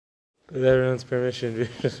With everyone's permission,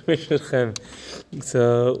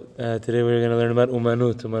 so today we're going to learn about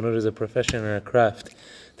umanut. Umanut is a profession or a craft.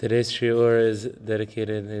 Today's shiur is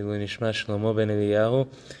dedicated to Nishma Shlomo ben Eliyahu,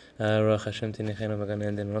 Ruach Hashem Tinichenu B'Gan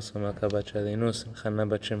Eden, Rosa Malka bat Shalinus, Chana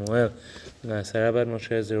bat Shemuel, Sarah bat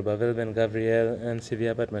Moshe, Zerubbabel ben Gavriel, and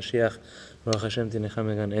Sivia bat Mashiach, Ruach Hashem Tinichem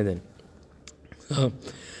B'Gan Eden. So,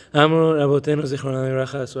 אמרו רבותינו זיכרונם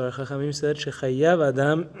לברכה, הסוהר החכמים said שחייב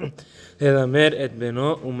אדם ללמד את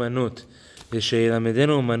בנו אומנות,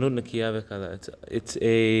 ושילמדנו אומנות נקייה וקלה. It's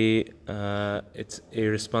a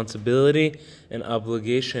responsibility and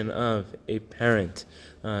obligation of a parent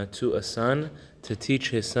to a son to teach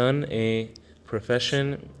his son a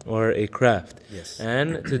profession or a craft. Yes.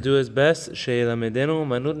 And to do his best, שילמדנו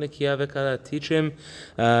אומנות נקייה וקלה, teach him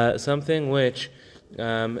something which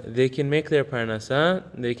they can make their parnasa,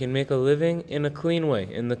 they can make a living in a clean way,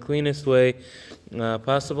 in the cleanest way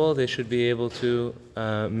possible. They should be able to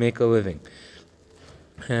make a living.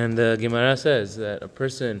 And the Gemara says that a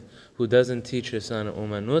person who doesn't teach his son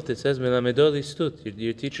umanut, it says melamedo listut,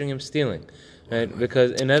 you're teaching him stealing, right?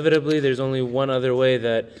 Because inevitably there's only one other way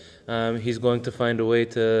that he's going to find a way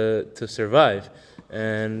to survive.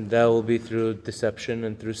 And that will be through deception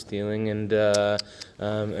and through stealing and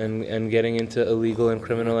getting into illegal and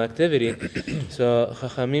criminal activity. So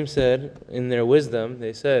Chachamim said, in their wisdom,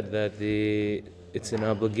 they said that it's an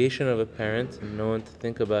obligation of a parent and no one to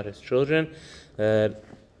think about his children, that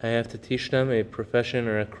I have to teach them a profession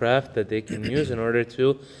or a craft that they can use in order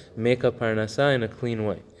to make a parnasa in a clean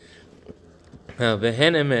way. And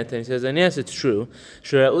he says, and yes, it's true.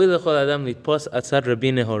 So in the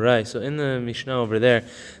Mishnah over there,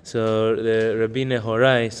 so the Rabbi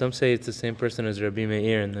Nehorai, some say it's the same person as Rabbi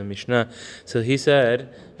Meir in the Mishnah. So he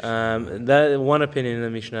said, that one opinion in the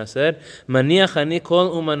Mishnah said, he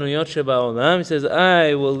says,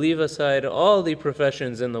 I will leave aside all the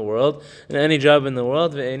professions in the world and any job in the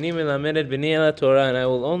world, and I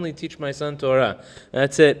will only teach my son Torah.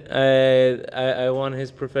 That's it. I want his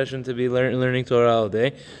profession to be learning Torah all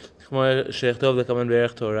day. He says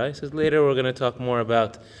later we're going to talk more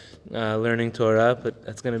about learning Torah, but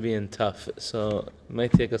that's going to be in tough, so it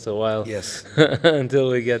might take us a while. Yes.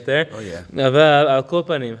 Until we get there. Oh yeah.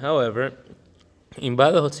 However,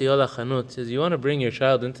 says you want to bring your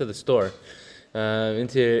child into the store,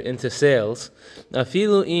 into sales. He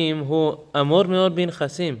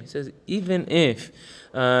says even if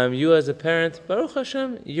you as a parent, Baruch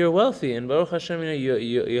Hashem, you're wealthy, and Baruch Hashem,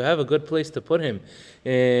 you have a good place to put him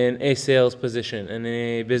in a sales position, in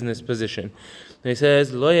a business position. He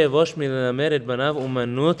says, Lo yevosh milamed et banav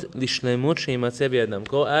umanut lishlemut sheimatzeh biyadam.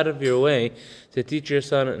 Go out of your way to teach your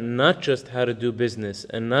son not just how to do business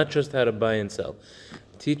and not just how to buy and sell.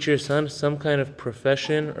 Teach your son some kind of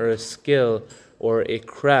profession or a skill or a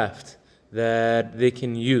craft that they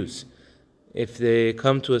can use if they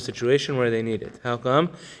come to a situation where they need it. How come?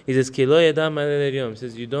 He says, Ki lo yadam alel yom. He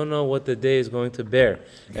says, you don't know what the day is going to bear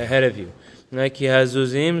ahead of you. Like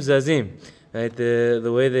hazuzim zazim. Right,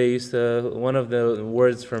 the way they used to, one of the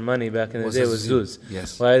words for money back in the day was zuz.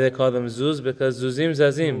 Yes. Why they call them zuz? Because zuzim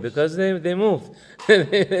zazim, because they move.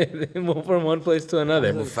 they move from one place to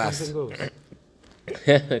another. They move fast.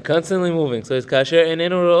 Constantly moving. So it's kasher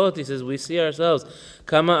enenu ro'ot. He says we see ourselves.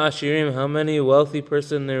 Kama ashirim, how many wealthy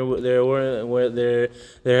person there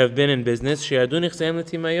have been in business. She'adu nichseim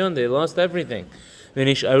l'timayon. They lost everything. And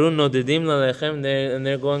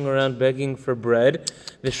they're going around begging for bread.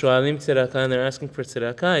 And they're asking for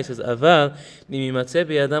tzedakah. He says, Aval,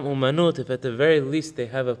 if at the very least they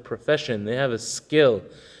have a profession, they have a skill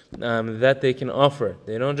that they can offer.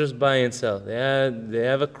 They don't just buy and sell. They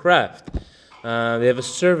have a craft. They have a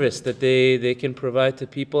service that they can provide to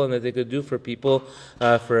people and that they could do for people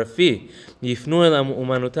for a fee. Yifnu elam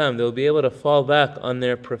umanutam. They'll be able to fall back on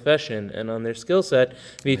their profession and on their skill set.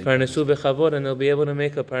 V'yitparnesu bechavod, and they'll be able to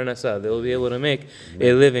make a parnasa. They'll be able to make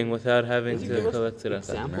a living without having to collect tzedakah.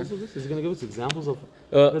 Examples of this? Is he going to give us examples of?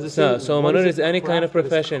 So umanut is any kind of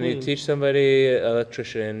profession. You teach somebody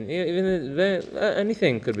electrician, even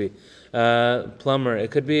anything could be. Plumber. It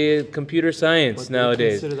could be computer science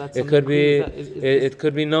nowadays. It could be. It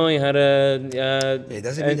could be knowing how to. It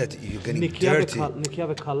doesn't mean that you're getting dirty.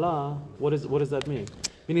 Nikiya v'kala. What does that mean?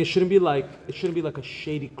 Meaning it shouldn't be like a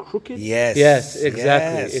shady crooked. Yes,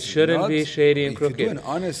 exactly. Yes. It shouldn't be shady and crooked. You do an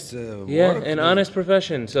honest an honest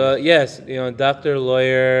profession. So yes, doctor,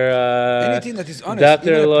 lawyer. Anything that is honest.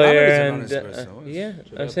 Doctor, even lawyer, and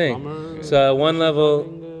I'm saying. So at one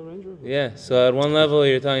level. Yeah, so at one level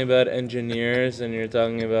you're talking about engineers and you're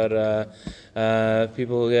talking about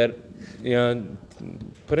people who get,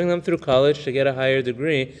 putting them through college to get a higher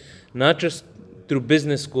degree, not just through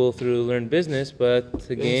business school, through learn business, but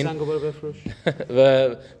to gain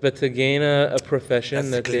but to gain a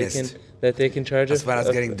profession That's that they can charge as far as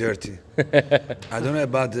getting dirty. I don't know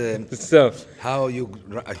about so how you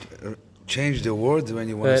change the word when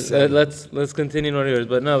you want to sell. let's continue on yours.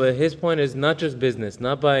 But no, but his point is not just business,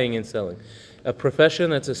 not buying and selling. A profession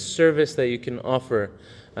that's a service that you can offer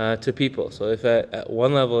to people. So if at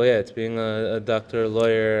one level, it's being a doctor,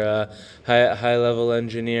 lawyer, high level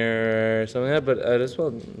engineer, or something like that, but as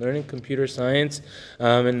well, learning computer science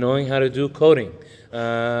and knowing how to do coding.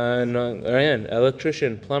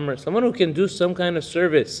 Electrician, plumber, someone who can do some kind of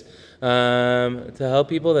service to help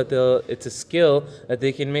people it's a skill that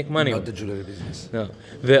they can make money Not with. the jewelry business. No.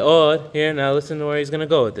 Ve'od, here, now listen to where he's going to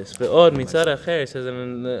go with this. Ve'od, mitzad acher, he says,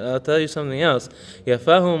 and I'll tell you something else.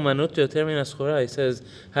 Yafahu manut yoter min haschura, he says,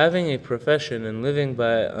 having a profession and living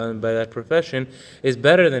by that profession is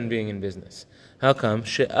better than being in business. How come?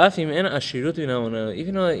 Even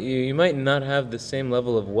though you might not have the same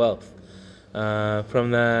level of wealth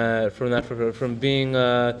from being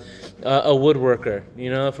a woodworker,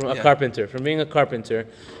 from a carpenter, from being a carpenter,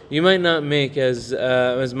 you might not make as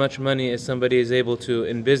much money as somebody is able to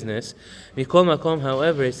in business. Mikol makom,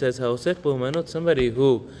 however, he says, somebody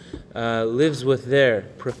who lives with their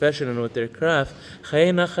profession and with their craft,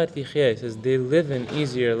 he says they live an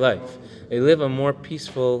easier life. They live a more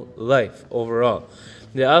peaceful life overall.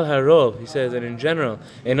 The al harov, he says, and in general,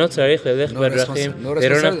 they don't have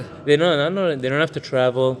to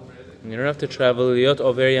travel. You don't have to travel. Liot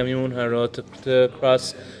over yamun harot to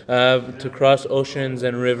cross oceans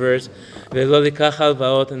and rivers. Velo likach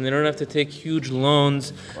halvaot, and they don't have to take huge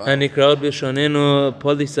loans. Hanikraot b'shonenu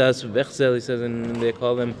polisas vechsel, he says, and they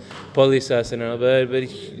call them polisas, but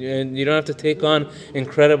you don't have to take on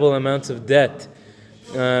incredible amounts of debt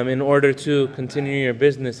in order to continue your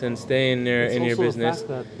business and stay in your business. It's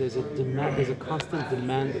also the fact that there's a constant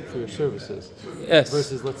demand for your services. Yes.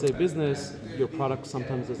 Versus, let's say, business, your product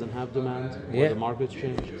sometimes doesn't have demand, or the markets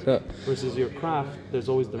change. So, versus your craft, there's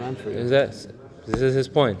always demand for you. this is his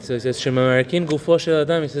point. So he says, "Shemamarikin gufo shel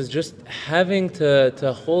adam." He says, just having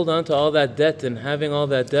to hold on to all that debt and having all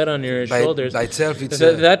that debt on your shoulders. By itself,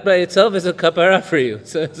 that by itself is a kapara for you.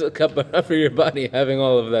 So it's a kapara for your body, having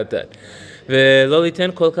all of that debt.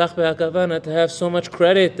 Not to have so much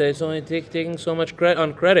credit, that it's only taking so much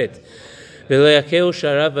on credit.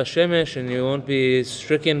 And you won't be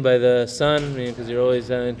stricken by the sun because you're always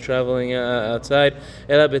traveling outside.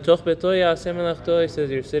 He says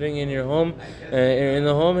you're sitting in your home, in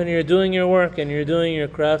the home, and you're doing your work and you're doing your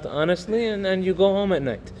craft honestly, and then you go home at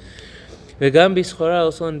night.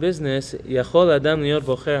 Also in business, a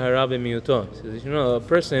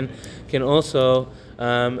person can also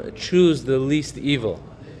choose the least evil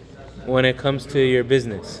when it comes to your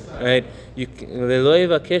business, right? You can.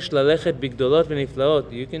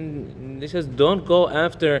 He says, don't go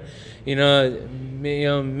after,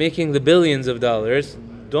 making the billions of dollars.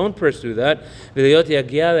 Don't pursue that.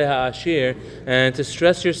 And to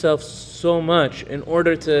stress yourself so much in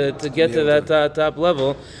order to get to that top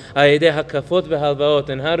level. And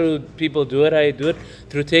how do people do it? How you do it?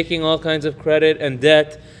 Through taking all kinds of credit and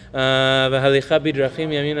debt. And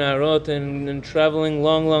traveling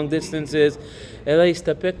long distances. He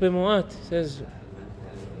says,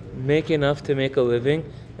 make enough to make a living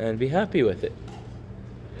and be happy with it.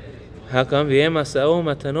 How come? I've said,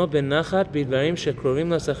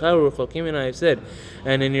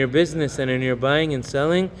 and in your business and in your buying and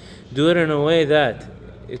selling, do it in a way that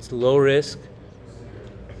it's low risk,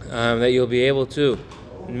 that you'll be able to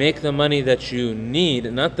make the money that you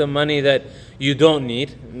need, not the money that you don't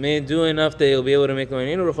need. Do enough that you'll be able to make the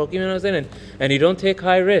money. And you don't take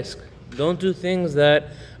high risk. Don't do things that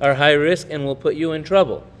are high risk and will put you in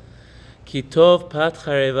trouble. Kitov pat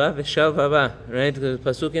chareva v'shal vava. Right? The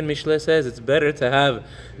pasuk in Mishle says it's better to have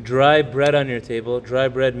dry bread on your table. Dry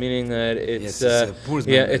bread meaning that it's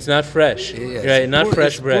it's not fresh. Right? Not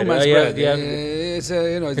fresh bread. It's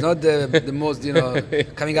it's not the most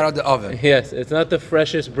coming out of the oven. Yes, it's not the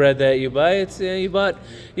freshest bread that you buy. It's you bought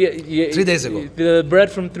 3 days ago. The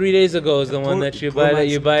bread from 3 days ago is the one that you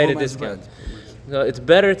buy at a discount. So it's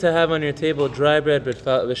better to have on your table dry bread,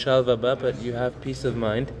 v'shal vava, but you have peace of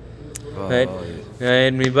mind. Right?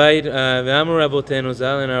 And Mibayit V'amru Rabotenu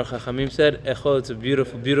Zal, and our Chachamim said, Echol, it's a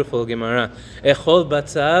beautiful Gemara. Echol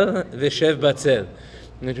batzal v'shev batzel,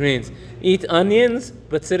 which means eat onions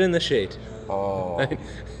but sit in the shade. Right?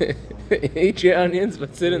 Eat your onions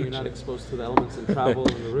but sit in the shade. You're not exposed to the elements and travel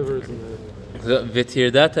and the rivers and the...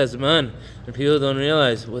 V'tirdat hazman, And people don't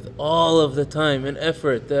realize with all of the time and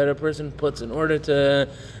effort that a person puts in order to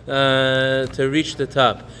reach the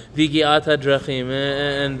top, vigiata drachim,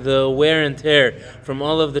 and the wear and tear from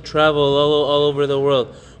all of the travel all over the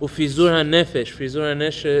world. Ufizur hanefesh. Fizur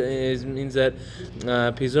hanefesh means that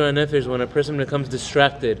pizur hanefesh, when a person becomes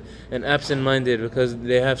distracted and absent-minded because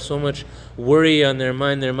they have so much worry on their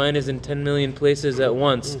mind. Their mind is in 10 million places at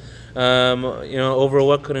once. Over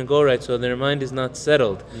what couldn't go right, so their mind is not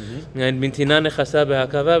settled. And bintina nechasa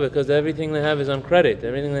behakava, because everything they have is on credit.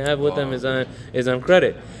 Everything they have with them is on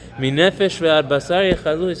credit. Minefesh ve'ad basar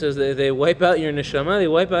yechalu. He says they wipe out your neshama, they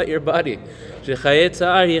wipe out your body. Shechayet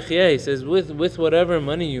tza'ar yechyeh. He says with whatever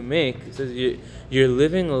money you make, he says you're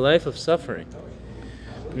living a life of suffering.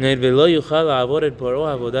 And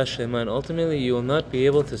ultimately you will not be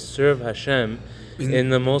able to serve Hashem in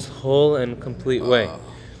the most whole and complete way.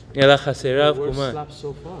 Words slap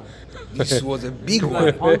so far. This was a big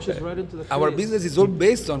one. Punches right into the face. Our business is all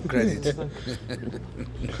based on credit.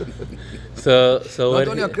 So Not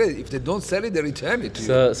only on credit. If they don't sell it, they return it to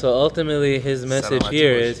you. So ultimately, his message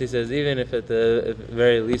here is, he says, even if at the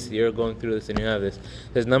very least you're going through this and you have this,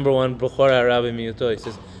 he says, number one, Bukhor Arabi Miyuto, he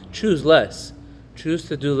says, choose less. Choose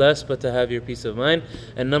to do less, but to have your peace of mind.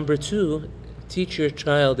 And number two, teach your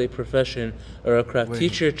child a profession or a craft.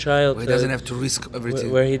 Teach your child where he doesn't have to risk everything.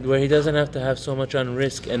 Where he doesn't have to have so much on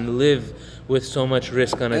risk and live with so much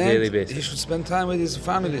risk on a daily basis. He should spend time with his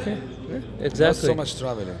family. Exactly. Not so much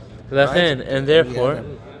traveling. Right? And therefore,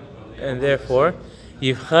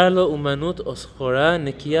 Yivchar lo umanut oschora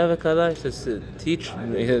nekiya v'kala. He says, teach,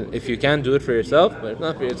 if you can do it for yourself, but if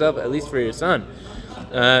not for yourself, at least for your son.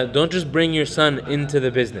 Don't just bring your son into the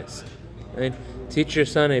business. Right? Teach your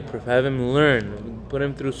son, have him learn, put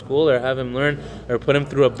him through school, or have him learn, or put him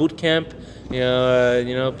through a boot camp.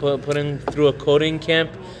 Put him through a coding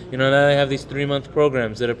camp. Now they have these 3-month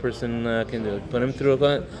programs that a person can do. Put him through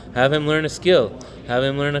have him learn a skill, have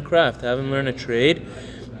him learn a craft, have him learn a trade.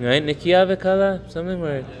 Right? Nikiya v'kala, something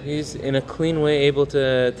where he's in a clean way able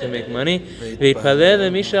to make money. And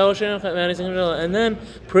then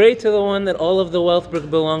pray to the one that all of the wealth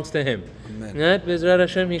belongs to him. Right? Bezrat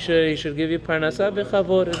Hashem, he should give you parnasa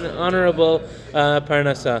b'chavod, an honorable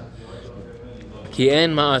parnasa. Ki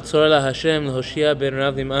en ma'atzor la Hashem l'hoshia ben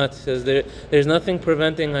rav limat. Says there's nothing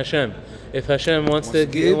preventing Hashem. If Hashem wants to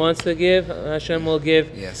give, Hashem will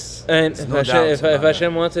give. Yes. And if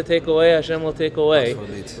Hashem wants to take away, Hashem will take away.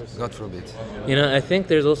 God forbid. I think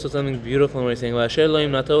there's also something beautiful when we're saying,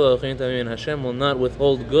 Hashem will not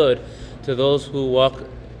withhold good to those who walk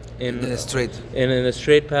in the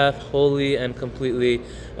straight path, wholly and completely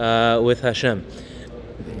with Hashem.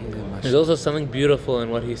 There's also something beautiful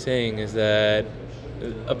in what he's saying, is that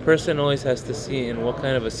a person always has to see in what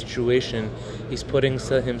kind of a situation he's putting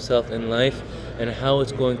himself in life and how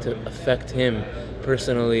it's going to affect him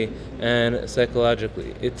personally and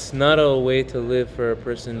psychologically. It's not a way to live for a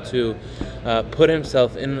person to put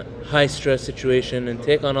himself in high stress situation and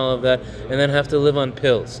take on all of that and then have to live on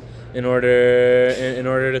pills in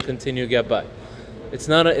order to continue get by. It's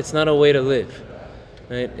not a way to live.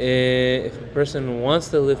 Right? If a person wants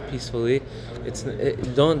to live peacefully,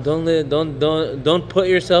 don't put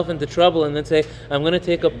yourself into trouble and then say, I'm going to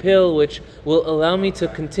take a pill which will allow me to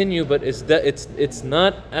continue, but it's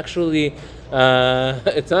not actually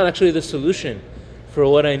the solution for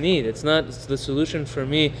what I need. It's the solution for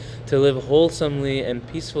me to live wholesomely and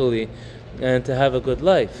peacefully and to have a good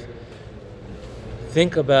life.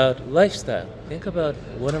 Think about lifestyle. Think about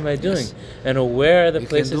what am I doing, yes. And where are the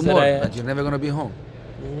places that but you're never going to be home.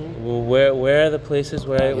 Well, where are the places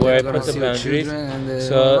where I put the boundaries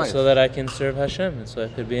so that I can serve Hashem and so I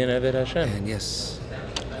could be an Eved Hashem. And yes.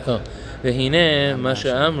 So, V'hineh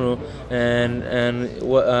Masha Amru, and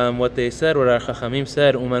what they said, what our Chachamim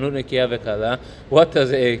said, Umanut Nekiya V'Kala. What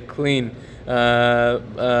does a clean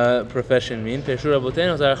profession mean? Peshur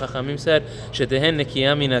Rabotenu, as our Chachamim said, Shetehen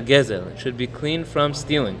Nekiya Mina Gezel. It should be clean from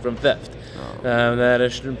stealing, from theft. That a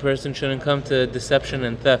person shouldn't come to deception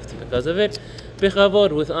and theft because of it.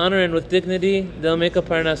 Bichavod, with honor and with dignity, they'll make a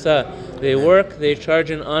parnasa. They work, they charge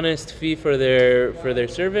an honest fee for their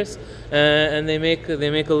service, and they make a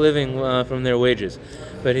living from their wages.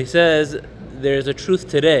 But he says there's a truth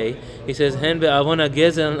today. He says hen be'avona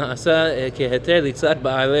gezel na'asa keheter litzat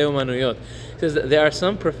ba'alei umanuyot. He says that there are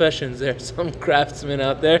some professions, there are some craftsmen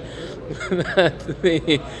out there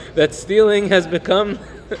that stealing has become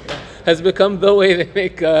has become the way they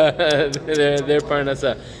make their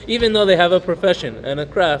parnasa. Even though they have a profession and a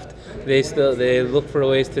craft, they look for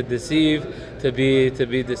ways to deceive, to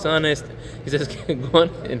be dishonest. He says,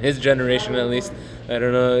 in his generation at least, I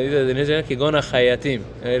don't know. He says in his generation, "Kigona chayatim."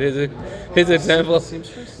 His example.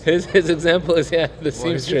 His example is the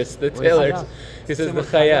seamstress, the tailors. He says the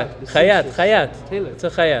chayat. Tailor. It's a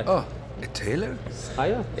chayat. Oh, a tailor?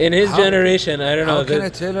 In his generation, I don't know. How can a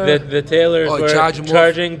tailor- The tailors were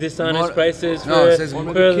charging dishonest prices No, it says for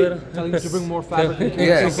more- Telling you to bring more fabric.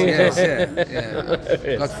 Yes.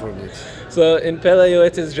 God forbid. So in Pele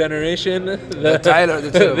Yoetz's generation, the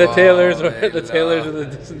tailors were the tailors were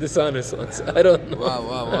the dishonest ones. I don't know.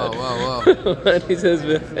 Wow. And he says,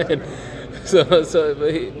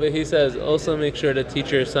 but he says also make sure to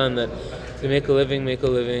teach your son that to make a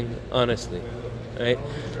living honestly, right?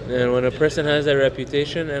 And when a person has that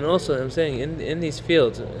reputation, and also I'm saying in these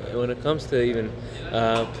fields, when it comes to even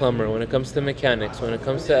plumber, when it comes to mechanics, when it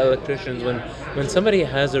comes to electricians, when somebody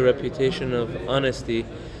has a reputation of honesty,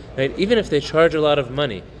 right? Even if they charge a lot of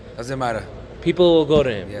money, Doesn't matter. people will go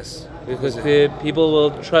to him. Yes. Because people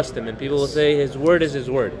will trust him, and people will say his word is his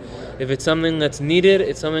word. If it's something that's needed,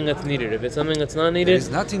 it's something that's needed. If it's something that's not needed, There's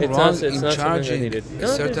nothing it's wrong not in charging needed. a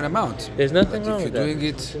certain amount. There's nothing But wrong if with you're that. doing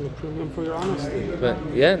it, It's a premium for your honesty. But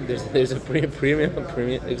yeah, there's a premium,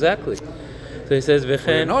 exactly. So he says, for your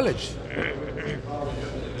 "V'chen." knowledge.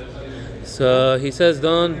 So he says,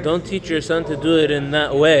 don't teach your son to do it in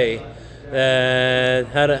that way.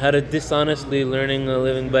 How to dishonestly learning a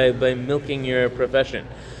living by milking your profession,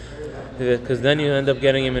 because then you end up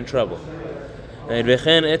getting him in trouble. And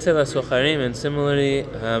similarly,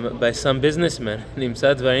 by some businessmen,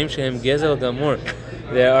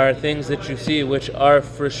 there are things that you see which are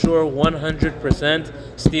for sure 100%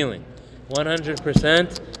 stealing,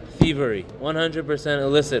 100% thievery, 100%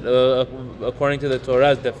 illicit, according to the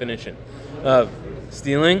Torah's definition of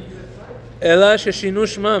stealing. Ela sheshinu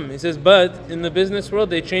shmam. He says, but in the business world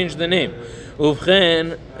they changed the name.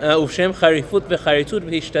 Uvchen uvshem charifut v'charitut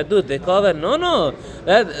v'hishtadut. They call that no.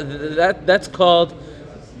 That's called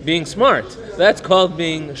being smart. That's called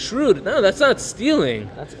being shrewd. No, that's not stealing.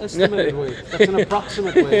 That's estimated weight. That's an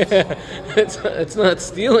approximate weight. It's not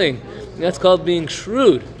stealing. That's called being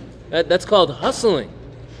shrewd. That's called hustling.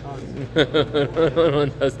 No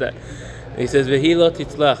one does that. He says v'hi lo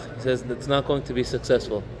titzlach. He says it's not going to be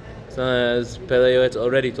successful. It's not, as Pele Yoetz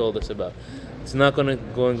already told us about. It's not going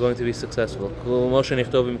to be successful. As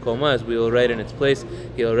we will write in its place,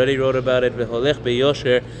 he already wrote about it.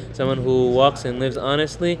 Someone who walks and lives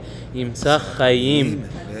honestly, yimtzach chayim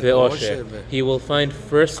ve'osher. He will find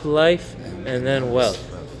first life and then wealth,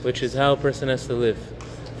 which is how a person has to live.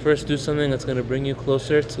 First, do something that's going to bring you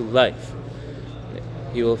closer to life.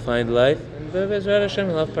 He will find life. In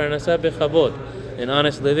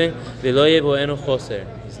honest living, he's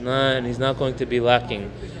not going to be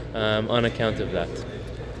lacking on account of that.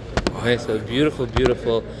 Okay, so beautiful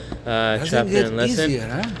chapter and lesson. Easier,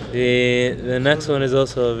 huh? The next one is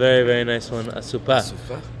also a very, very nice one. Asupa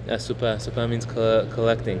means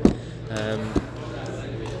collecting.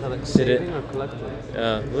 Like saving or collecting?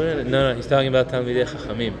 No, he's talking about Talmidei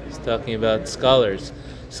Chachamim. He's talking about scholars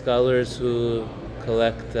who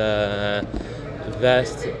collect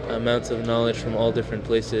vast amounts of knowledge from all different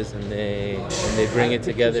places, and they bring it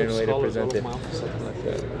together in a way to present it.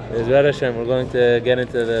 Bezrat Hashem, we're going to get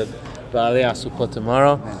into the Baalei Asupot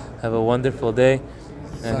tomorrow. Have a wonderful day.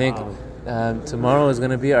 I think tomorrow is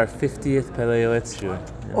going to be our 50th Pele Yoetz Shiur.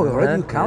 Oh, already you count?